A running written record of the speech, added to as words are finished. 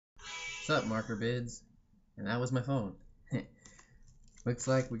What's up, Markerbids? And that was my phone. Looks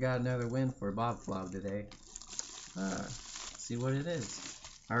like we got another win for Bob Flob today. See what it is.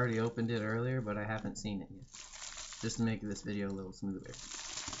 I already opened it earlier, but I haven't seen it yet. Just to make this video a little smoother.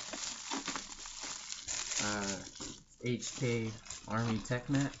 HK Army Teck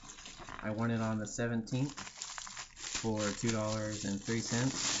mat. I won it on the 17th for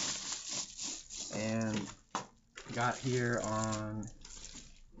 $2.03 and got here on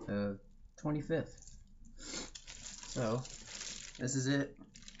the 25th. So this is it.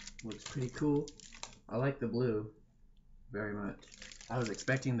 Looks pretty cool. I like the blue very much. I was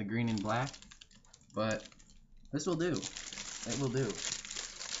expecting the green and black, but this will do. It will do.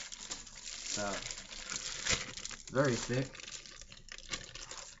 So very thick,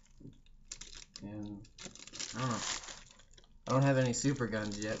 and I don't know. I don't have any super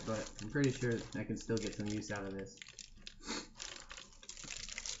guns yet, but I'm pretty sure I can still get some use out of this.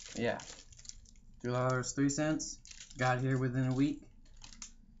 Yeah, $2.03. Got here within a week,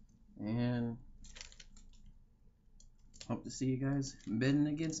 and hope to see you guys bidding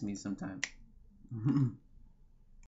against me sometime.